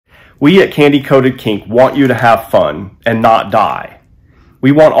We at Candy Coated Kink want you to have fun and not die.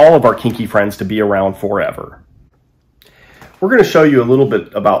 We want all of our kinky friends to be around forever. We're going to show you a little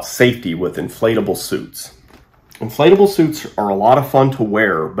bit about safety with inflatable suits. Inflatable suits are a lot of fun to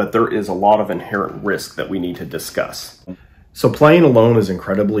wear, but there is a lot of inherent risk that we need to discuss. So playing alone is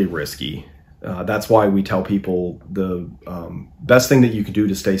incredibly risky. That's why we tell people the best thing that you can do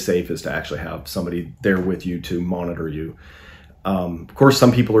to stay safe is to actually have somebody there with you to monitor you. Of course,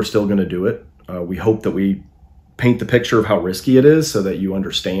 some people are still going to do it. We hope that we paint the picture of how risky it is so that you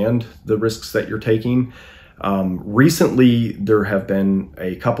understand the risks that you're taking. Recently, there have been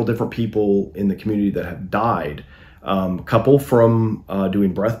a couple different people in the community that have died. A couple from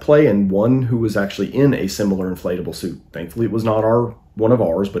doing breath play, and one who was actually in a similar inflatable suit. Thankfully, it was not one of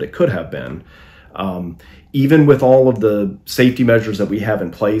ours, but it could have been. Even with all of the safety measures that we have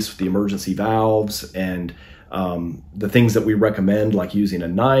in place, with the emergency valves and the things that we recommend, like using a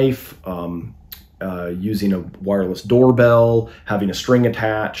knife, using a wireless doorbell, having a string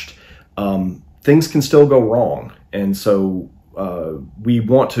attached, things can still go wrong. And so we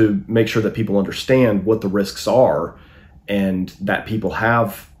want to make sure that people understand what the risks are and that people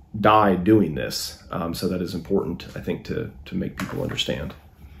have died doing this. So that is important, I think, to make people understand.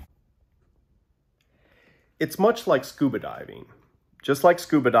 It's much like scuba diving. Just like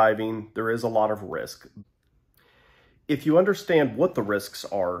scuba diving, there is a lot of risk. If you understand what the risks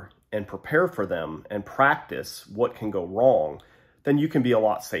are and prepare for them and practice what can go wrong, then you can be a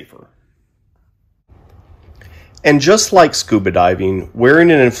lot safer. And just like scuba diving,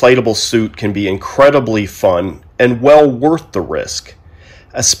 wearing an inflatable suit can be incredibly fun and well worth the risk,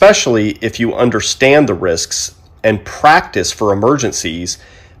 especially if you understand the risks and practice for emergencies.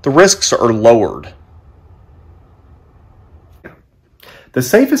 The risks are lowered. The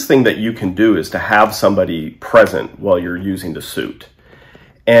safest thing that you can do is to have somebody present while you're using the suit,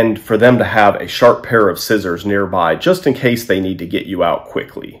 and for them to have a sharp pair of scissors nearby just in case they need to get you out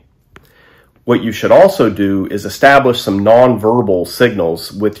quickly. What you should also do is establish some nonverbal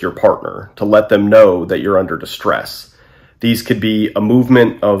signals with your partner to let them know that you're under distress. These could be a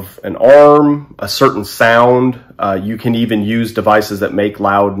movement of an arm, a certain sound. You can even use devices that make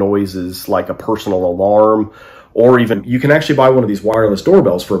loud noises like a personal alarm, or even you can actually buy one of these wireless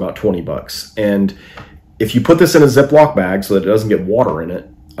doorbells for about 20 bucks. And if you put this in a Ziploc bag so that it doesn't get water in it,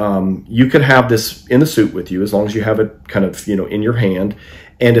 you could have this in the suit with you as long as you have it kind of, in your hand.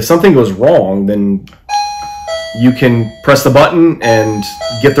 And if something goes wrong, then you can press the button and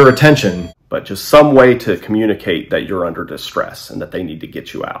get their attention, but just some way to communicate that you're under distress and that they need to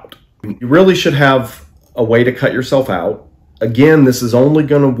get you out. You really should have a way to cut yourself out. Again, this is only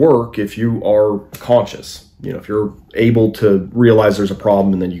going to work if you are conscious. If you're able to realize there's a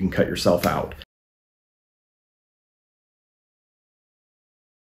problem and then you can cut yourself out.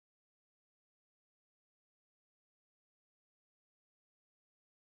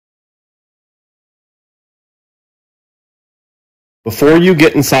 Before you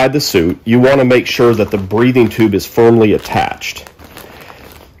get inside the suit, you want to make sure that the breathing tube is firmly attached.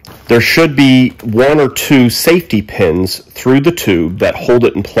 There should be 1 or 2 safety pins through the tube that hold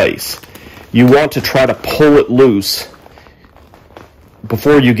it in place. You want to try to pull it loose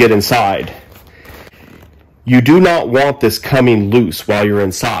before you get inside. You do not want this coming loose while you're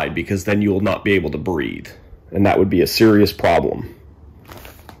inside, because then you will not be able to breathe, and that would be a serious problem.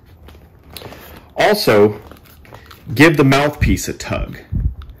 Also, give the mouthpiece a tug.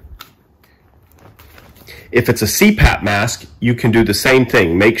 If it's a CPAP mask, you can do the same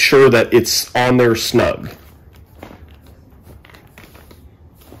thing. Make sure that it's on there snug.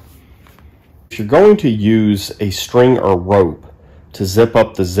 If you're going to use a string or rope to zip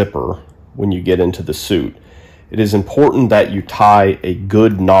up the zipper when you get into the suit, it is important that you tie a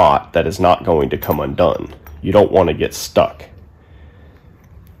good knot that is not going to come undone. You don't want to get stuck.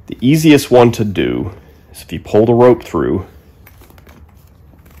 The easiest one to do is if you pull the rope through,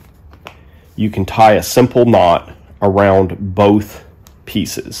 you can tie a simple knot around both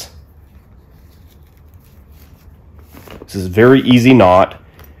pieces. This is a very easy knot,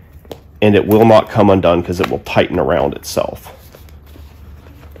 and it will not come undone because it will tighten around itself.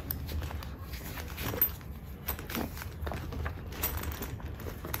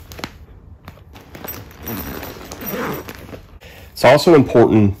 It's also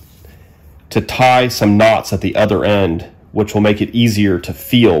important to tie some knots at the other end, which will make it easier to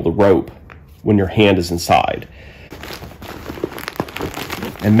feel the rope when your hand is inside.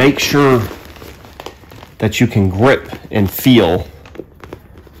 And make sure that you can grip and feel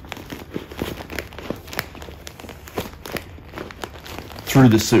through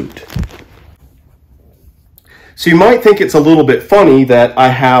the suit. So you might think it's a little bit funny that I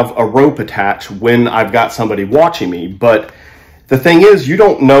have a rope attached when I've got somebody watching me, but the thing is, you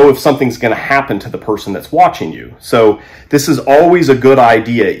don't know if something's going to happen to the person that's watching you. So this is always a good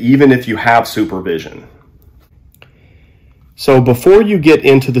idea, even if you have supervision. So before you get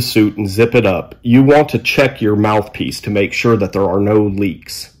into the suit and zip it up, you want to check your mouthpiece to make sure that there are no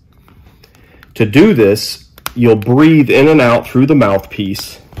leaks. To do this, you'll breathe in and out through the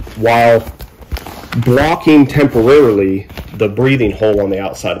mouthpiece while blocking temporarily the breathing hole on the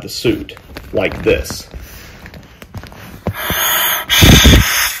outside of the suit, like this.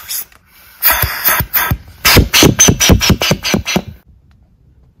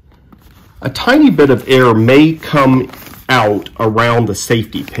 A tiny bit of air may come out around the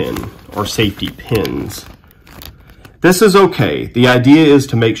safety pin or safety pins. This is okay. The idea is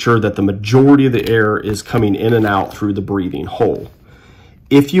to make sure that the majority of the air is coming in and out through the breathing hole.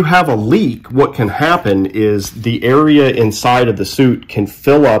 If you have a leak, what can happen is the area inside of the suit can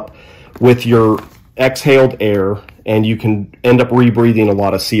fill up with your exhaled air, and you can end up rebreathing a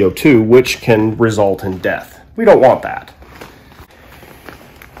lot of CO2, which can result in death. We don't want that.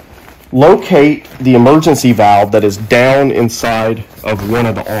 Locate the emergency valve that is down inside of one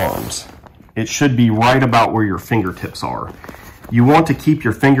of the arms. It should be right about where your fingertips are. You want to keep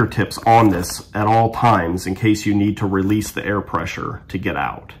your fingertips on this at all times in case you need to release the air pressure to get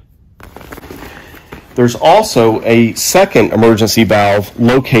out. There's also a second emergency valve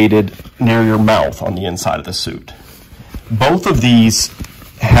located near your mouth on the inside of the suit. Both of these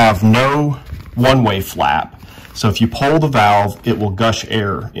have no one-way flap. So if you pull the valve, it will gush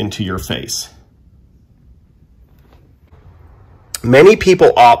air into your face. Many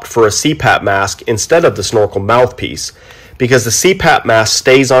people opt for a CPAP mask instead of the snorkel mouthpiece because the CPAP mask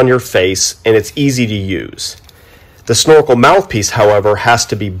stays on your face and it's easy to use. The snorkel mouthpiece, however, has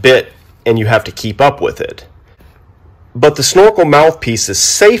to be bit and you have to keep up with it. But the snorkel mouthpiece is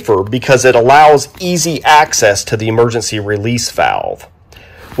safer because it allows easy access to the emergency release valve.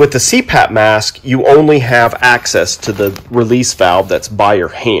 With the CPAP mask, you only have access to the release valve that's by your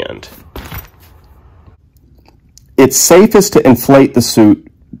hand. It's safest to inflate the suit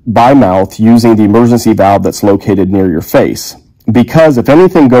by mouth using the emergency valve that's located near your face. Because if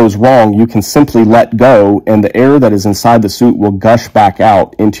anything goes wrong, you can simply let go and the air that is inside the suit will gush back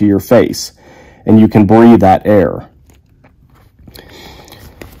out into your face, and you can breathe that air.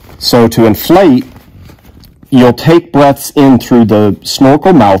 So to inflate, you'll take breaths in through the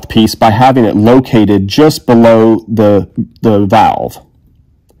snorkel mouthpiece by having it located just below the valve.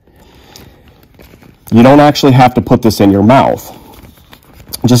 You don't actually have to put this in your mouth.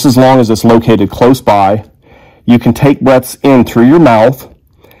 Just as long as it's located close by, you can take breaths in through your mouth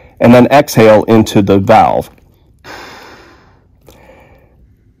and then exhale into the valve.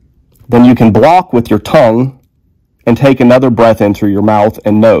 Then you can block with your tongue and take another breath in through your mouth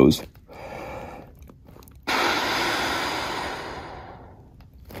and nose.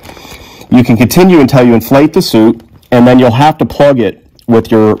 You can continue until you inflate the suit, and then you'll have to plug it with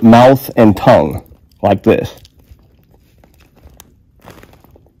your mouth and tongue, like this.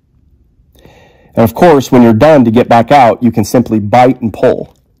 And of course, when you're done, to get back out, you can simply bite and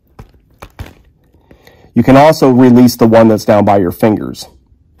pull. You can also release the one that's down by your fingers.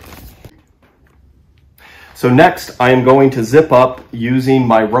 So next, I am going to zip up using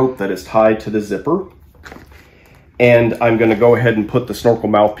my rope that is tied to the zipper. And I'm going to go ahead and put the snorkel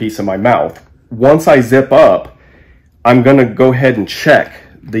mouthpiece in my mouth. Once I zip up, I'm going to go ahead and check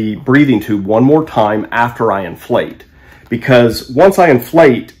the breathing tube one more time after I inflate. Because once I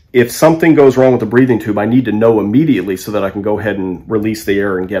inflate, if something goes wrong with the breathing tube, I need to know immediately so that I can go ahead and release the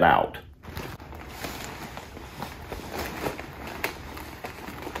air and get out.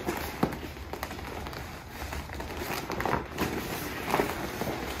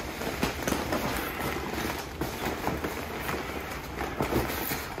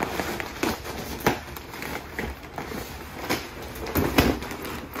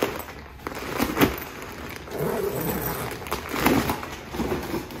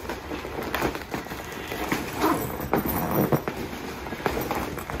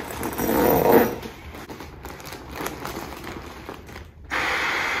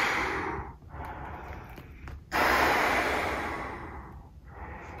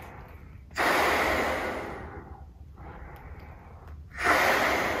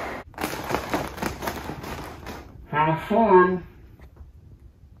 Have fun.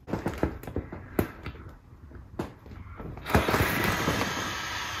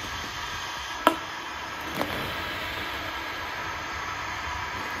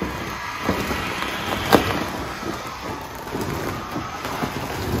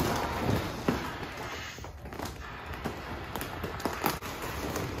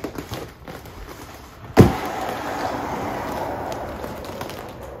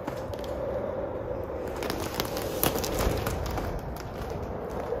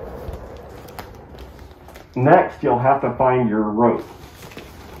 Next, you'll have to find your rope.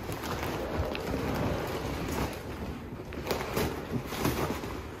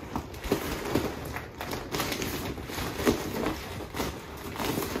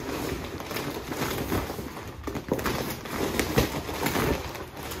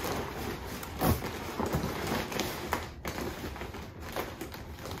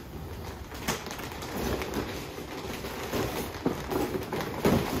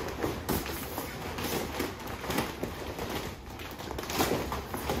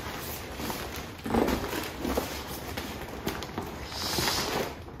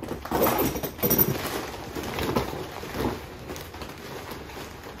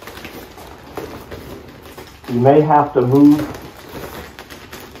 You may have to move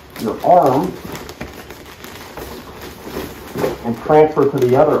your arm and transfer to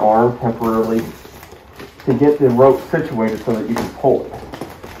the other arm temporarily to get the rope situated so that you can pull it.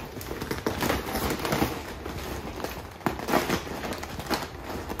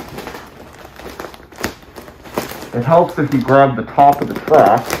 It helps if you grab the top of the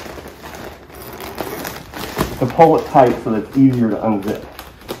track to pull it tight so that it's easier to unzip.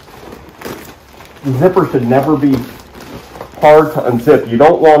 The zipper should never be hard to unzip. You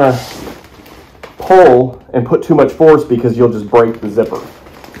don't want to pull and put too much force because you'll just break the zipper.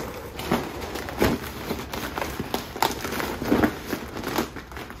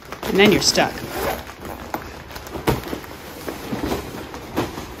 And then you're stuck.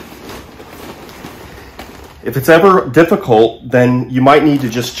 If it's ever difficult, then you might need to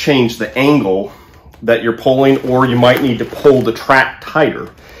just change the angle that you're pulling, or you might need to pull the track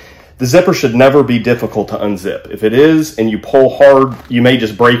tighter. The zipper should never be difficult to unzip. If it is and you pull hard, you may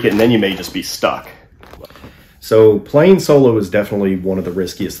just break it and then you may just be stuck. So playing solo is definitely one of the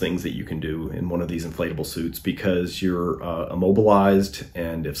riskiest things that you can do in one of these inflatable suits, because you're immobilized,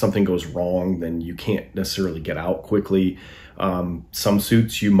 and if something goes wrong, then you can't necessarily get out quickly. Some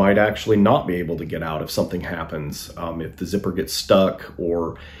suits you might actually not be able to get out if something happens. If the zipper gets stuck,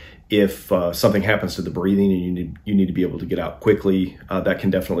 or if something happens to the breathing and you need to be able to get out quickly, that can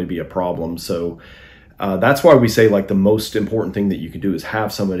definitely be a problem. So that's why we say, like, the most important thing that you can do is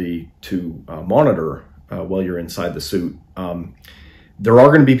have somebody to monitor while you're inside the suit. There are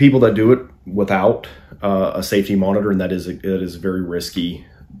going to be people that do it without a safety monitor, and that is very risky.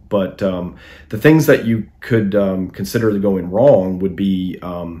 But the things that you could consider going wrong would be,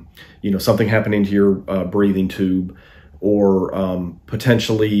 something happening to your breathing tube, or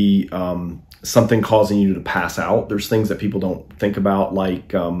potentially something causing you to pass out. There's things that people don't think about,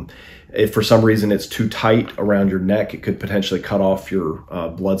 like if for some reason it's too tight around your neck, it could potentially cut off your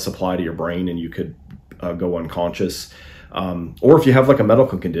blood supply to your brain and you could go unconscious. Or if you have like a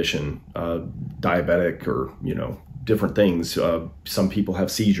medical condition, diabetic, or, different things. Some people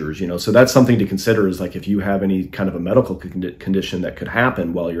have seizures, so that's something to consider, is like if you have any kind of a medical condition that could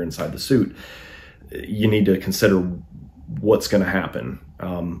happen while you're inside the suit, you need to consider what's going to happen.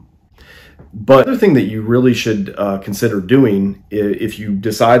 But the other thing that you really should consider doing, if you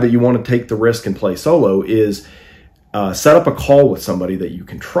decide that you want to take the risk and play solo, is set up a call with somebody that you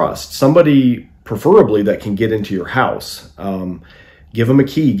can trust, somebody preferably that can get into your house. Give them a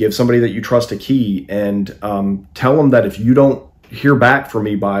key, give somebody that you trust a key, and tell them that if you don't hear back from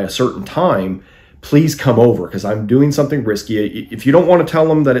me by a certain time, please come over, because I'm doing something risky. If you don't want to tell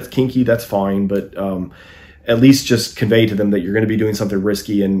them that it's kinky, that's fine, but at least just convey to them that you're going to be doing something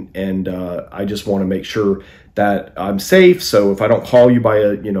risky, and I just want to make sure that I'm safe. So if I don't call you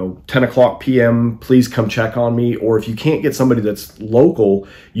by 10 o'clock p.m., please come check on me. Or if you can't get somebody that's local,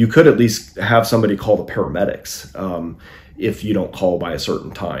 you could at least have somebody call the paramedics if you don't call by a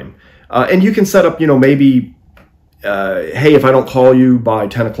certain time. And you can set up, maybe, hey, if I don't call you by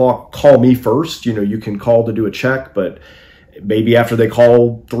 10 o'clock, call me first. You can call to do a check, but maybe after they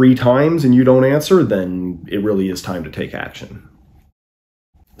call 3 times and you don't answer, then it really is time to take action.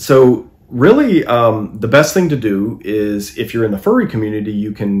 So really, the best thing to do is, if you're in the furry community,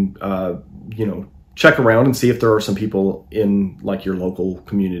 you can, check around and see if there are some people in like your local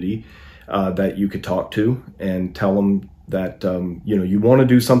community that you could talk to, and tell them that, you want to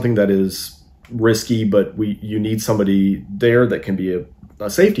do something that is risky, but you need somebody there that can be a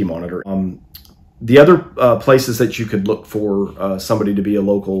safety monitor. The other places that you could look for somebody to be a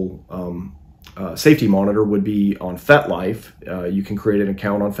local safety monitor would be on FetLife. You can create an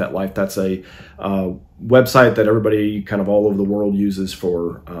account on FetLife. That's a website that everybody kind of all over the world uses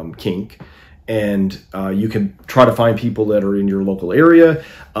for kink. And you can try to find people that are in your local area.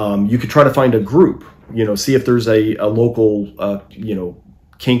 You could try to find a group, see if there's a local,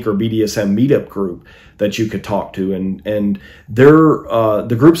 kink or BDSM meetup group that you could talk to, and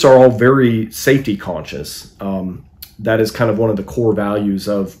the groups are all very safety conscious. That is kind of one of the core values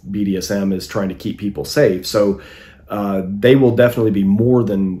of BDSM, is trying to keep people safe. So they will definitely be more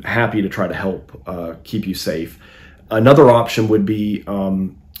than happy to try to help keep you safe. Another option would be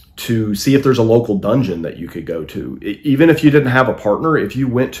to see if there's a local dungeon that you could go to. Even if you didn't have a partner, if you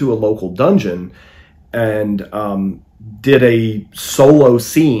went to a local dungeon and did a solo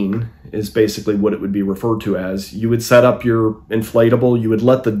scene, is basically what it would be referred to as. You would set up your inflatable, you would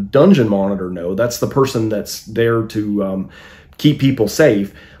let the dungeon monitor know, that's the person that's there to keep people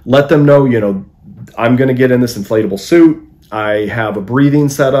safe. Let them know, you know, I'm gonna get in this inflatable suit, I have a breathing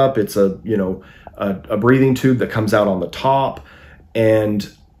setup, it's a, you know, a breathing tube that comes out on the top,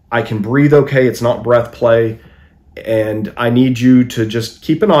 and I can breathe okay, it's not breath play, and I need you to just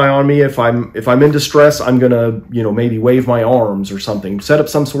keep an eye on me. If I'm in distress, I'm gonna, you know, maybe wave my arms or something, set up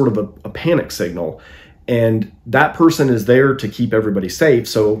some sort of a panic signal, and that person is there to keep everybody safe.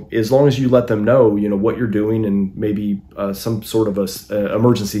 So as long as you let them know, you know, what you're doing, and maybe some sort of a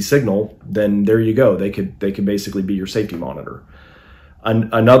emergency signal, then there you go. They could basically be your safety monitor.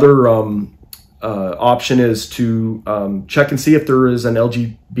 Another option is to check and see if there is an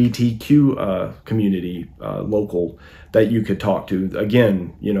LGBTQ community local that you could talk to.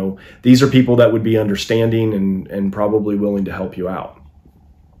 Again, you know, these are people that would be understanding and probably willing to help you out.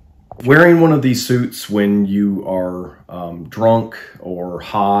 Wearing one of these suits when you are drunk or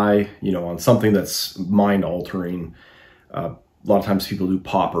high, you know, on something that's mind altering. A lot of times people do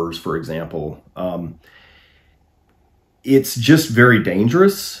poppers, for example. It's just very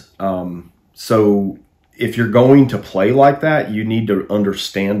dangerous. So if you're going to play like that, you need to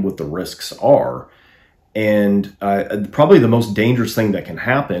understand what the risks are. And probably the most dangerous thing that can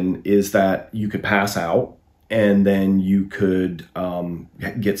happen is that you could pass out, and then you could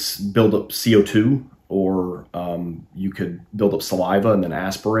build up CO2, or you could build up saliva and then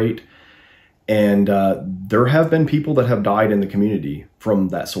aspirate. And there have been people that have died in the community from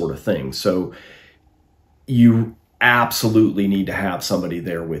that sort of thing. So you absolutely need to have somebody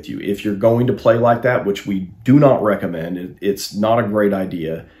there with you. If you're going to play like that, which we do not recommend, it's not a great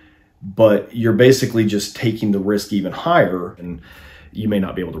idea, but you're basically just taking the risk even higher, and you may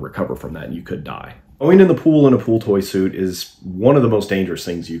not be able to recover from that, and you could die. Going in the pool in a pool toy suit is one of the most dangerous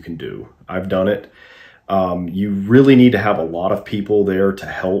things you can do. I've done it. You really need to have a lot of people there to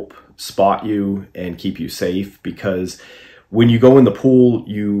help spot you and keep you safe, because when you go in the pool,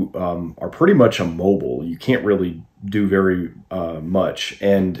 you are pretty much immobile. You can't really do very much,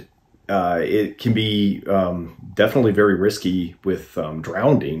 and it can be definitely very risky with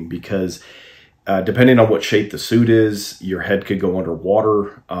drowning, because depending on what shape the suit is, your head could go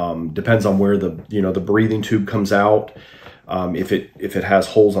underwater. Depends on where the breathing tube comes out. If it has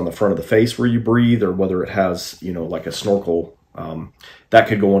holes on the front of the face where you breathe, or whether it has, you know, like a snorkel, that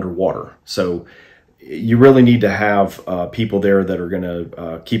could go underwater. So you really need to have people there that are going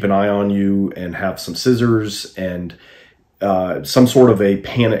to keep an eye on you, and have some scissors and some sort of a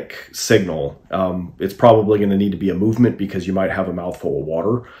panic signal. It's probably going to need to be a movement, because you might have a mouthful of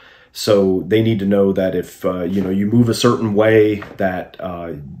water. So they need to know that if you know, you move a certain way, that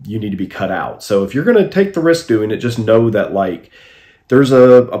you need to be cut out. So if you're going to take the risk doing it, just know that, like, there's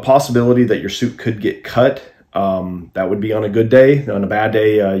a possibility that your suit could get cut. That would be on a good day. On a bad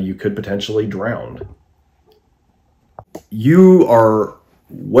day, you could potentially drown. You are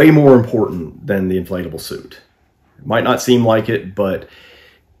way more important than the inflatable suit. It might not seem like it, but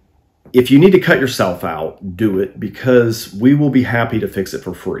if you need to cut yourself out, do it, because we will be happy to fix it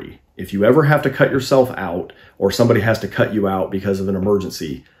for free. If you ever have to cut yourself out, or somebody has to cut you out because of an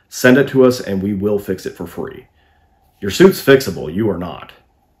emergency, send it to us and we will fix it for free. Your suit's fixable, you are not.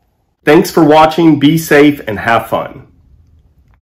 Thanks for watching, be safe, and have fun.